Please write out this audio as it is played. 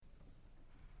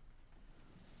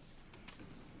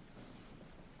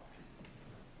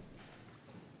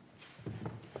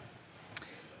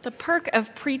The perk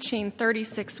of preaching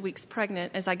 36 weeks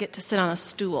pregnant is I get to sit on a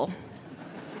stool.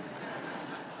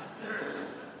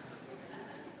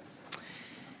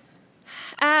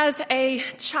 As a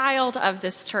child of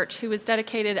this church who was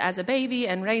dedicated as a baby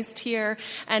and raised here,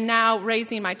 and now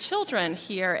raising my children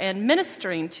here and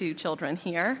ministering to children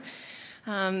here,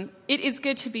 it is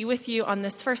good to be with you on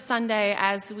this first Sunday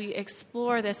as we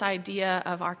explore this idea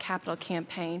of our capital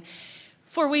campaign.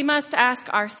 For we must ask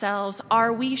ourselves,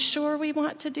 are we sure we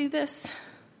want to do this?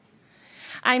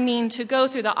 I mean, to go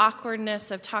through the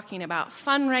awkwardness of talking about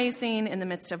fundraising in the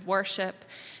midst of worship,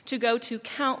 to go to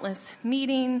countless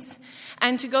meetings,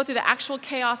 and to go through the actual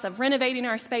chaos of renovating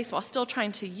our space while still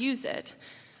trying to use it.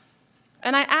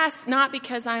 And I ask not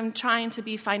because I'm trying to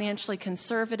be financially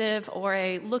conservative or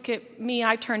a look at me,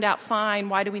 I turned out fine,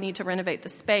 why do we need to renovate the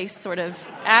space sort of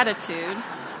attitude.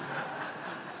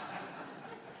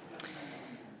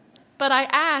 But I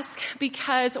ask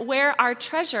because where our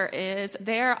treasure is,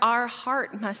 there our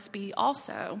heart must be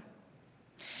also.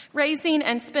 Raising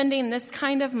and spending this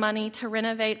kind of money to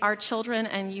renovate our children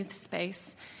and youth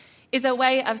space is a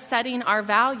way of setting our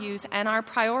values and our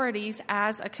priorities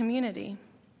as a community.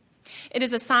 It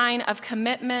is a sign of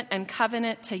commitment and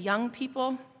covenant to young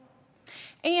people,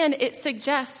 and it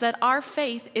suggests that our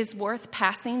faith is worth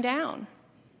passing down.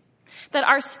 That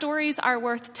our stories are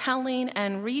worth telling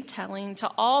and retelling to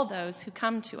all those who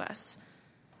come to us.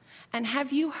 And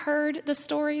have you heard the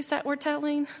stories that we're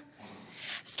telling?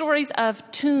 Stories of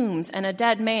tombs and a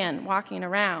dead man walking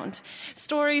around.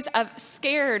 Stories of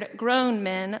scared grown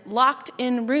men locked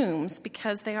in rooms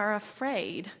because they are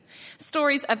afraid.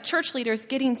 Stories of church leaders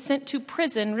getting sent to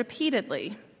prison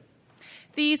repeatedly.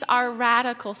 These are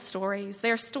radical stories.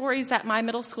 They're stories that my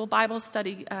middle school Bible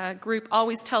study group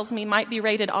always tells me might be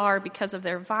rated R because of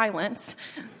their violence.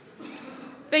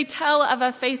 They tell of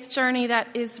a faith journey that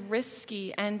is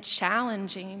risky and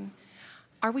challenging.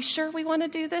 Are we sure we want to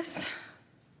do this?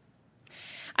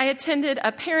 I attended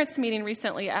a parents' meeting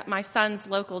recently at my son's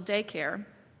local daycare,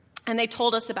 and they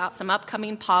told us about some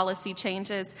upcoming policy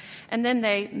changes, and then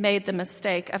they made the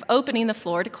mistake of opening the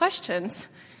floor to questions.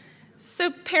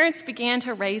 So parents began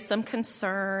to raise some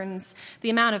concerns, the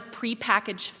amount of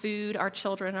prepackaged food our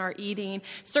children are eating,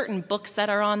 certain books that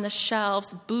are on the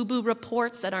shelves, boo-boo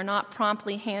reports that are not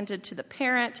promptly handed to the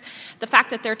parent, the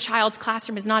fact that their child's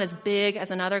classroom is not as big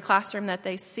as another classroom that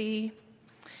they see.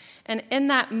 And in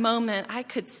that moment, I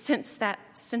could sense that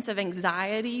sense of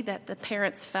anxiety that the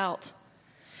parents felt.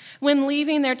 When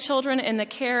leaving their children in the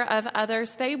care of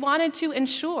others, they wanted to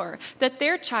ensure that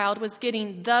their child was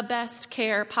getting the best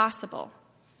care possible,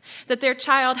 that their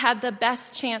child had the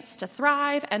best chance to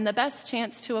thrive and the best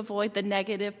chance to avoid the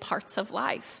negative parts of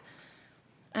life.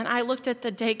 And I looked at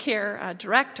the daycare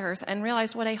directors and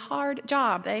realized what a hard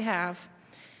job they have.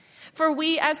 For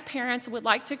we as parents would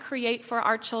like to create for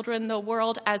our children the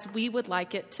world as we would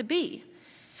like it to be.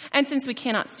 And since we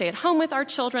cannot stay at home with our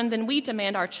children, then we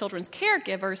demand our children's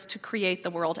caregivers to create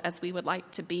the world as we would like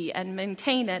to be and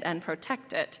maintain it and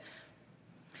protect it.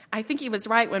 I think he was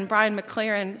right when Brian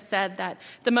McLaren said that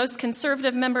the most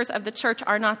conservative members of the church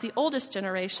are not the oldest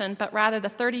generation, but rather the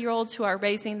 30-year-olds who are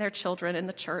raising their children in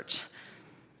the church,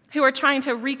 who are trying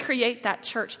to recreate that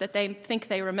church that they think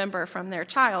they remember from their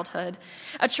childhood,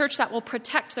 a church that will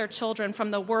protect their children from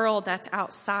the world that's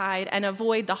outside and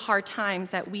avoid the hard times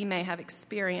that we may have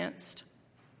experienced.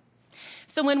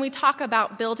 So when we talk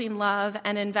about building love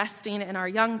and investing in our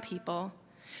young people,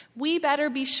 we better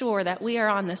be sure that we are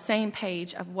on the same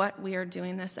page of what we are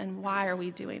doing this and why are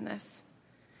we doing this.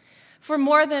 For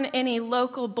more than any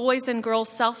local boys and girls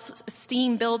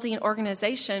self-esteem building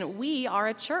organization, we are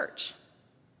a church.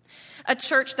 A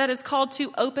church that is called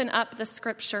to open up the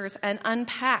scriptures and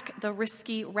unpack the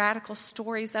risky, radical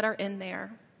stories that are in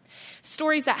there.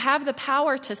 Stories that have the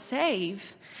power to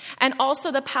save and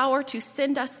also the power to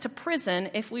send us to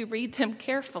prison if we read them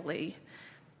carefully.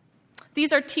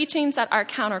 These are teachings that are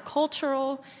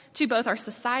countercultural to both our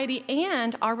society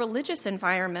and our religious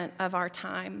environment of our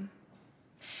time.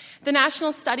 The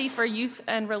National Study for Youth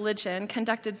and Religion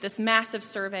conducted this massive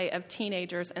survey of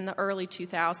teenagers in the early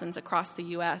 2000s across the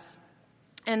U.S.,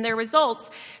 and their results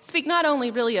speak not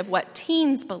only really of what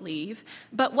teens believe,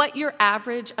 but what your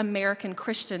average American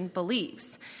Christian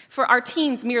believes. For our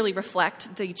teens merely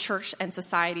reflect the church and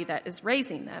society that is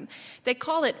raising them. They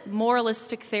call it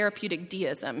moralistic therapeutic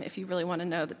deism, if you really want to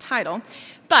know the title.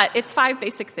 But it's 5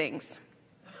 basic things.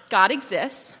 God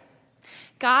exists.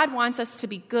 God wants us to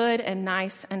be good and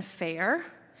nice and fair.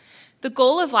 The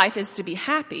goal of life is to be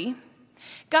happy.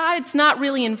 God's not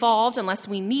really involved unless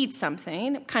we need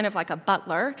something, kind of like a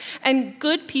butler, and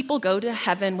good people go to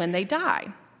heaven when they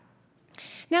die.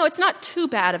 Now, it's not too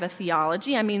bad of a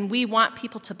theology. I mean, we want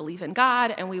people to believe in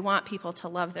God and we want people to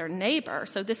love their neighbor.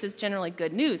 So this is generally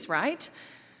good news, right?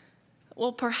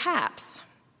 Well, perhaps.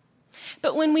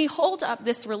 But when we hold up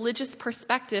this religious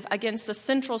perspective against the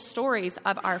central stories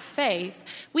of our faith,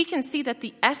 we can see that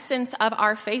the essence of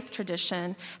our faith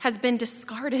tradition has been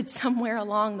discarded somewhere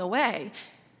along the way.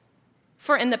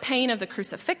 For in the pain of the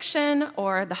crucifixion,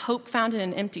 or the hope found in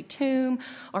an empty tomb,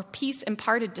 or peace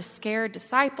imparted to scared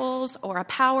disciples, or a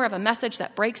power of a message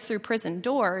that breaks through prison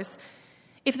doors,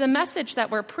 if the message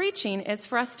that we're preaching is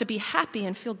for us to be happy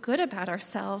and feel good about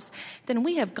ourselves, then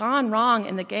we have gone wrong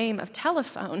in the game of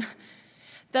telephone.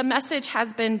 The message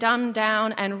has been dumbed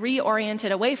down and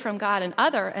reoriented away from God and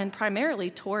other, and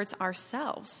primarily towards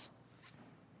ourselves.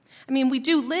 I mean, we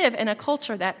do live in a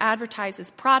culture that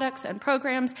advertises products and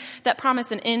programs that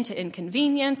promise an end to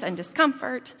inconvenience and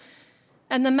discomfort.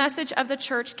 And the message of the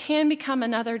church can become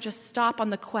another just stop on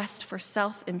the quest for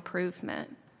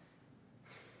self-improvement.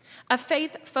 A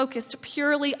faith focused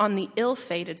purely on the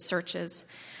ill-fated searches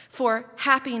for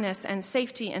happiness and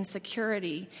safety and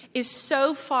security is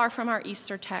so far from our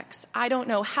Easter text. I don't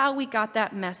know how we got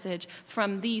that message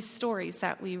from these stories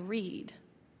that we read.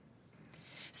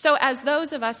 So as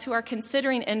those of us who are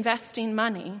considering investing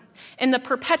money in the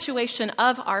perpetuation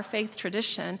of our faith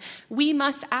tradition, we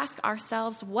must ask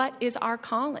ourselves, what is our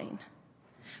calling?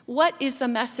 What is the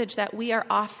message that we are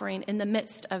offering in the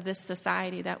midst of this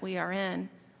society that we are in?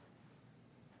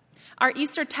 Our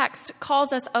Easter text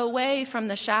calls us away from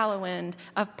the shallow end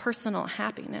of personal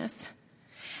happiness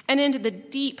and into the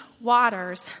deep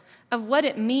waters of what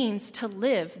it means to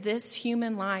live this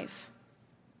human life.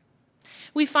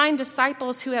 We find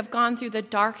disciples who have gone through the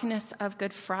darkness of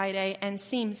Good Friday and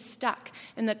seem stuck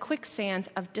in the quicksands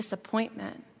of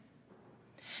disappointment.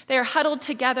 They are huddled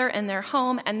together in their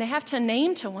home, and they have to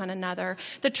name to one another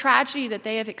the tragedy that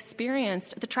they have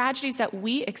experienced, the tragedies that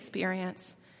we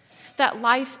experience, that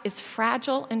life is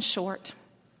fragile and short.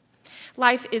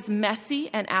 Life is messy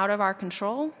and out of our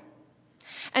control.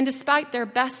 And despite their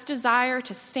best desire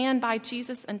to stand by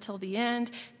Jesus until the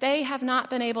end, they have not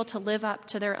been able to live up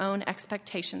to their own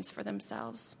expectations for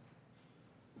themselves.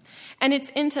 And it's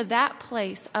into that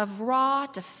place of raw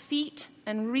defeat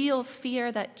and real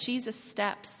fear that Jesus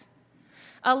steps,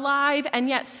 alive and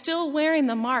yet still wearing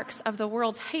the marks of the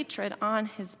world's hatred on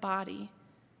his body,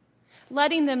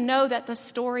 letting them know that the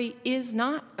story is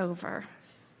not over,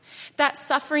 that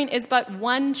suffering is but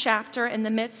one chapter in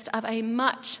the midst of a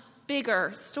much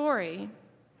bigger story.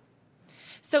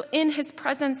 So in his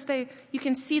presence, you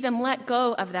can see them let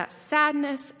go of that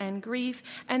sadness and grief,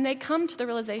 and they come to the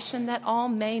realization that all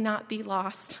may not be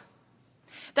lost,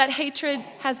 that hatred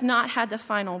has not had the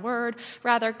final word.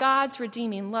 Rather, God's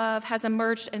redeeming love has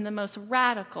emerged in the most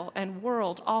radical and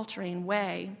world-altering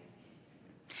way.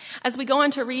 As we go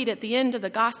on to read at the end of the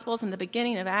Gospels and the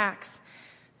beginning of Acts,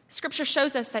 Scripture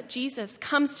shows us that Jesus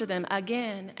comes to them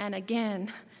again and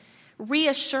again,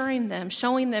 reassuring them,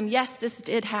 showing them, yes, this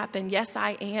did happen. Yes,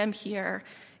 I am here.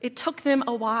 It took them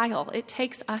a while. It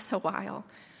takes us a while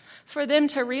for them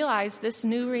to realize this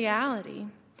new reality.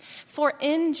 For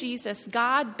in Jesus,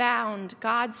 God bound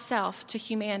God's self to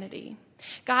humanity.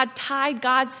 God tied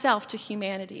God's self to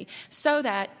humanity so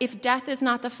that if death is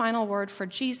not the final word for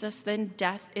Jesus, then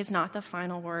death is not the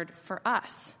final word for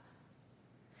us.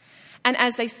 And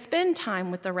as they spend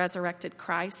time with the resurrected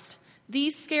Christ,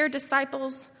 these scared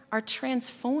disciples are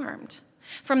transformed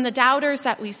from the doubters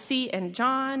that we see in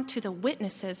John to the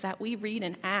witnesses that we read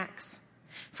in Acts,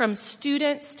 from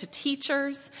students to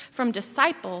teachers, from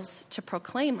disciples to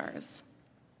proclaimers.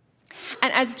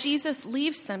 And as Jesus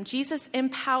leaves them, Jesus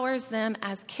empowers them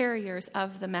as carriers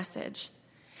of the message.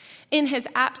 In his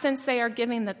absence, they are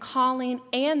given the calling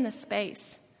and the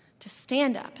space to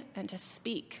stand up and to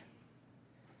speak.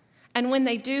 And when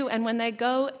they do, and when they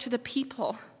go to the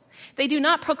people, they do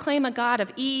not proclaim a God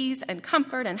of ease and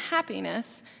comfort and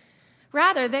happiness.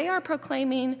 Rather, they are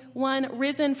proclaiming one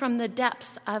risen from the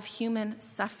depths of human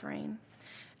suffering,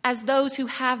 as those who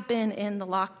have been in the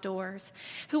locked doors,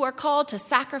 who are called to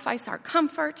sacrifice our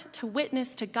comfort, to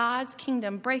witness to God's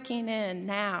kingdom breaking in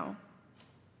now.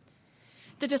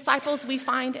 The disciples we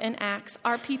find in Acts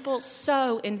are people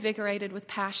so invigorated with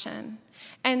passion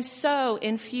and so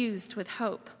infused with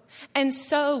hope, and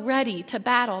so ready to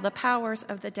battle the powers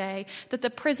of the day that the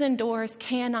prison doors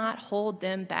cannot hold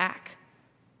them back.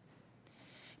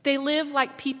 They live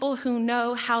like people who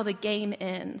know how the game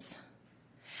ends.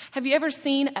 Have you ever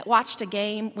watched a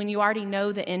game when you already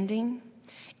know the ending?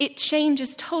 It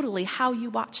changes totally how you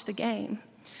watch the game.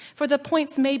 For the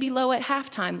points may be low at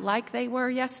halftime, like they were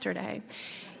yesterday.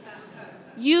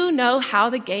 You know how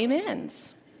the game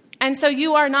ends. And so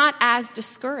you are not as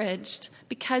discouraged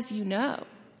because you know.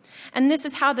 And this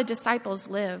is how the disciples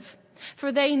live.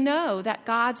 For they know that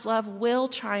God's love will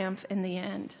triumph in the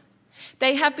end.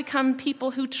 They have become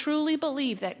people who truly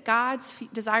believe that God's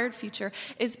desired future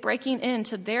is breaking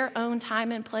into their own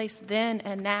time and place then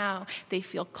and now. They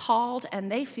feel called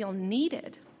and they feel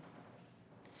needed.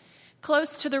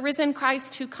 Close to the risen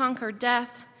Christ who conquered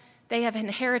death, they have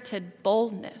inherited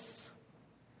boldness.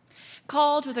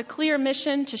 Called with a clear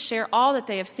mission to share all that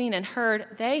they have seen and heard,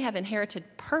 they have inherited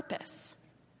purpose.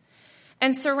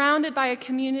 And surrounded by a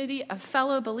community of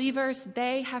fellow believers,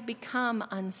 they have become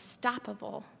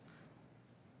unstoppable.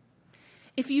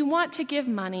 If you want to give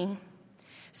money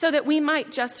so that we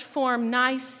might just form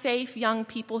nice, safe young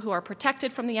people who are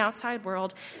protected from the outside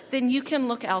world, then you can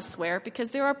look elsewhere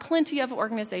because there are plenty of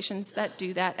organizations that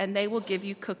do that, and they will give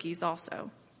you cookies also.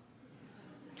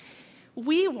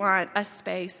 We want a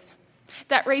space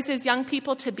that raises young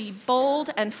people to be bold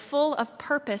and full of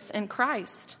purpose in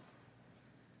Christ.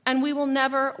 And we will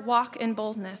never walk in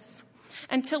boldness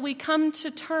until we come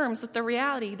to terms with the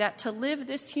reality that to live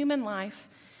this human life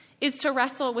is to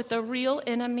wrestle with the real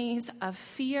enemies of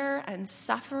fear and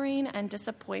suffering and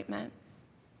disappointment.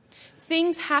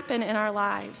 Things happen in our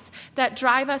lives that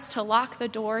drive us to lock the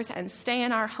doors and stay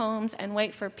in our homes and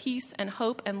wait for peace and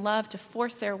hope and love to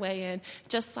force their way in,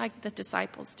 just like the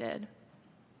disciples did.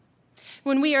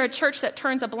 When we are a church that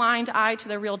turns a blind eye to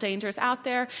the real dangers out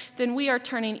there, then we are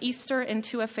turning Easter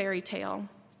into a fairy tale.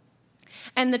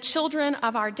 And the children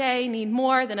of our day need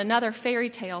more than another fairy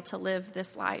tale to live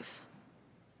this life.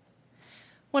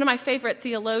 One of my favorite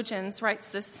theologians writes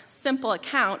this simple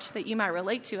account that you might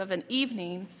relate to of an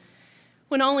evening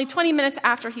when only 20 minutes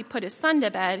after he put his son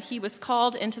to bed, he was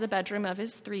called into the bedroom of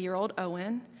his 3-year-old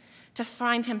Owen to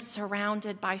find him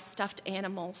surrounded by stuffed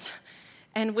animals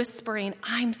and whispering,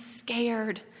 "I'm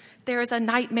scared. There's a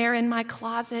nightmare in my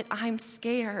closet. I'm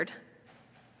scared."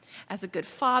 As a good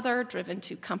father, driven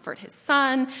to comfort his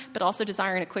son, but also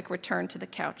desiring a quick return to the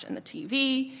couch and the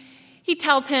TV, he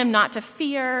tells him not to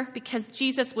fear because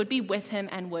Jesus would be with him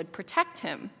and would protect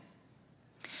him.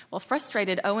 Well,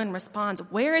 frustrated, Owen responds,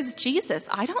 "Where is Jesus?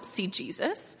 I don't see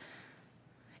Jesus."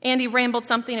 Andy rambled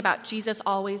something about Jesus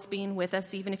always being with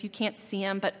us, even if you can't see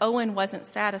him, but Owen wasn't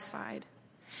satisfied.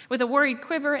 With a worried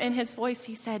quiver in his voice,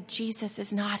 he said, "Jesus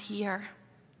is not here."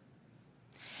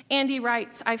 Andy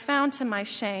writes, "I found to my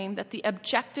shame that the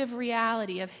objective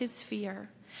reality of his fear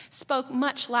spoke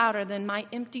much louder than my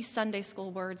empty Sunday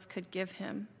school words could give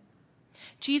him.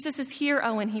 Jesus is here,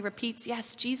 Owen," he repeats.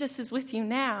 "Yes, Jesus is with you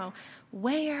now."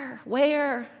 Where?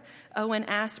 Owen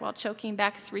asked while choking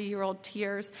back 3-year-old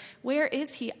tears. "Where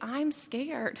is he? I'm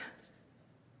scared."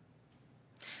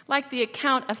 Like the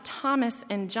account of Thomas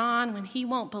and John when he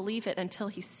won't believe it until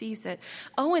he sees it,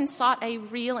 Owen sought a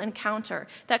real encounter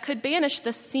that could banish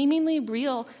the seemingly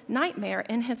real nightmare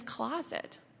in his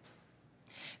closet.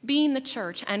 Being the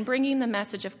church and bringing the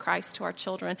message of Christ to our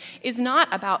children is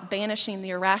not about banishing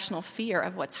the irrational fear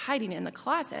of what's hiding in the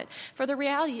closet. For the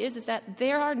reality is that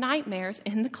there are nightmares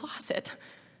in the closet.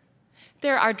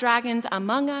 There are dragons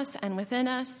among us and within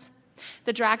us.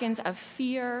 The dragons of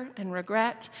fear and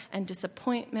regret and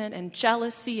disappointment and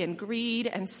jealousy and greed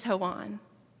and so on.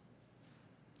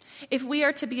 If we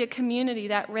are to be a community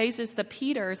that raises the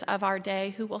Peters of our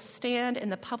day who will stand in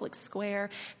the public square,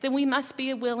 then we must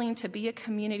be willing to be a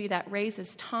community that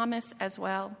raises Thomas as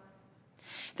well,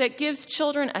 that gives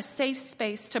children a safe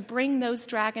space to bring those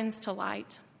dragons to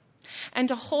light and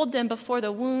to hold them before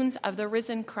the wounds of the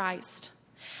risen Christ,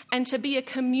 and to be a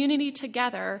community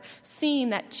together seeing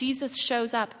that Jesus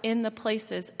shows up in the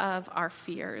places of our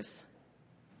fears.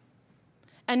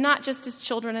 And not just as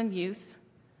children and youth,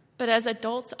 but as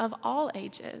adults of all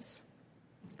ages.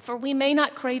 For we may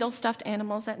not cradle stuffed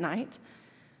animals at night,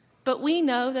 but we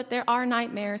know that there are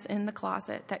nightmares in the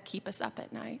closet that keep us up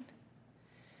at night.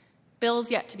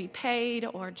 Bills yet to be paid,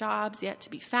 or jobs yet to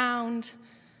be found,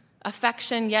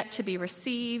 affection yet to be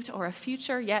received, or a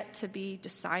future yet to be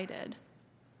decided.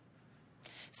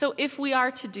 So if we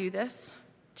are to do this,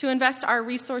 to invest our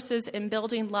resources in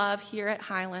building love here at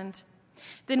Highland,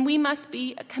 then we must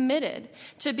be committed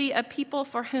to be a people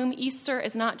for whom Easter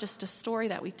is not just a story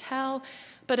that we tell,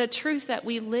 but a truth that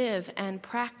we live and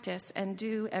practice and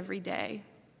do every day,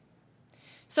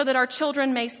 so that our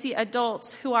children may see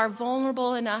adults who are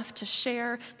vulnerable enough to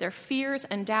share their fears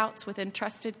and doubts with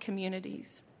entrusted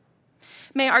communities.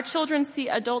 May our children see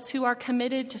adults who are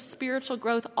committed to spiritual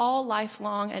growth all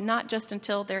lifelong and not just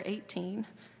until they're 18.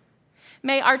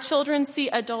 May our children see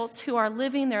adults who are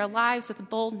living their lives with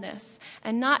boldness,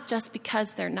 and not just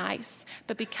because they're nice,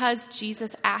 but because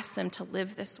Jesus asked them to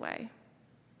live this way.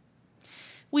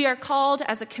 We are called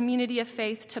as a community of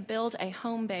faith to build a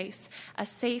home base, a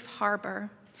safe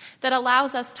harbor that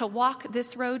allows us to walk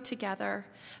this road together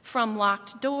from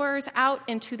locked doors out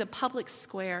into the public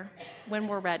square when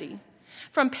we're ready,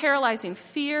 from paralyzing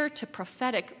fear to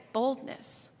prophetic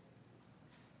boldness.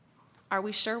 Are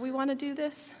we sure we want to do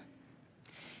this?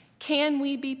 Can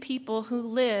we be people who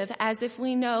live as if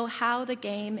we know how the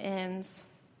game ends?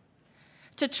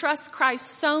 To trust Christ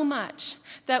so much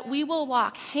that we will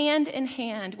walk hand in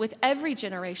hand with every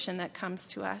generation that comes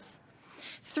to us,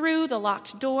 through the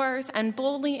locked doors and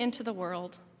boldly into the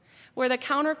world, where the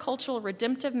countercultural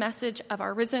redemptive message of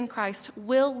our risen Christ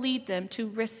will lead them to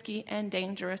risky and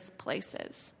dangerous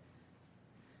places,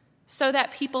 so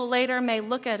that people later may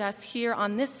look at us here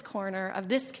on this corner of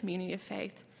this community of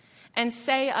faith and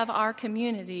say of our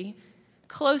community,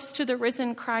 close to the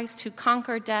risen Christ who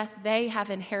conquered death, they have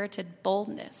inherited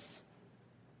boldness.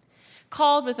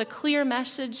 Called with a clear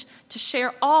message to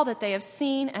share all that they have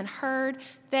seen and heard,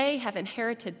 they have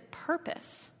inherited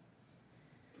purpose.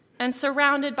 And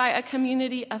surrounded by a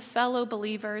community of fellow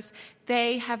believers,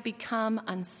 they have become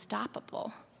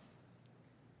unstoppable.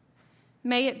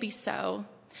 May it be so,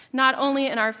 not only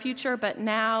in our future, but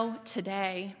now,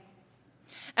 today,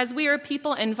 as we are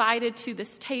people invited to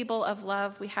this table of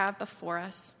love we have before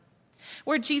us,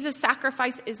 where Jesus'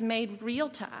 sacrifice is made real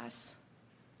to us.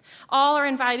 All are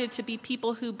invited to be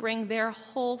people who bring their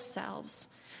whole selves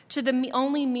to the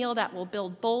only meal that will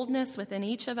build boldness within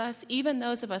each of us, even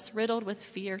those of us riddled with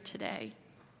fear today.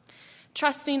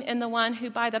 Trusting in the one who,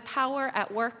 by the power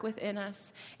at work within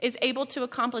us, is able to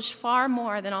accomplish far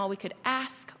more than all we could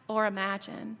ask or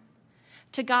imagine.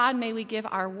 To God may we give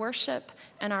our worship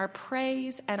and our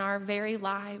praise and our very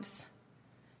lives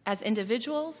as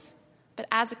individuals, but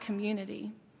as a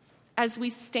community, as we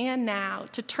stand now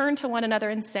to turn to one another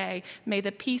and say, may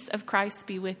the peace of Christ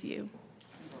be with you.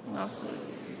 Also.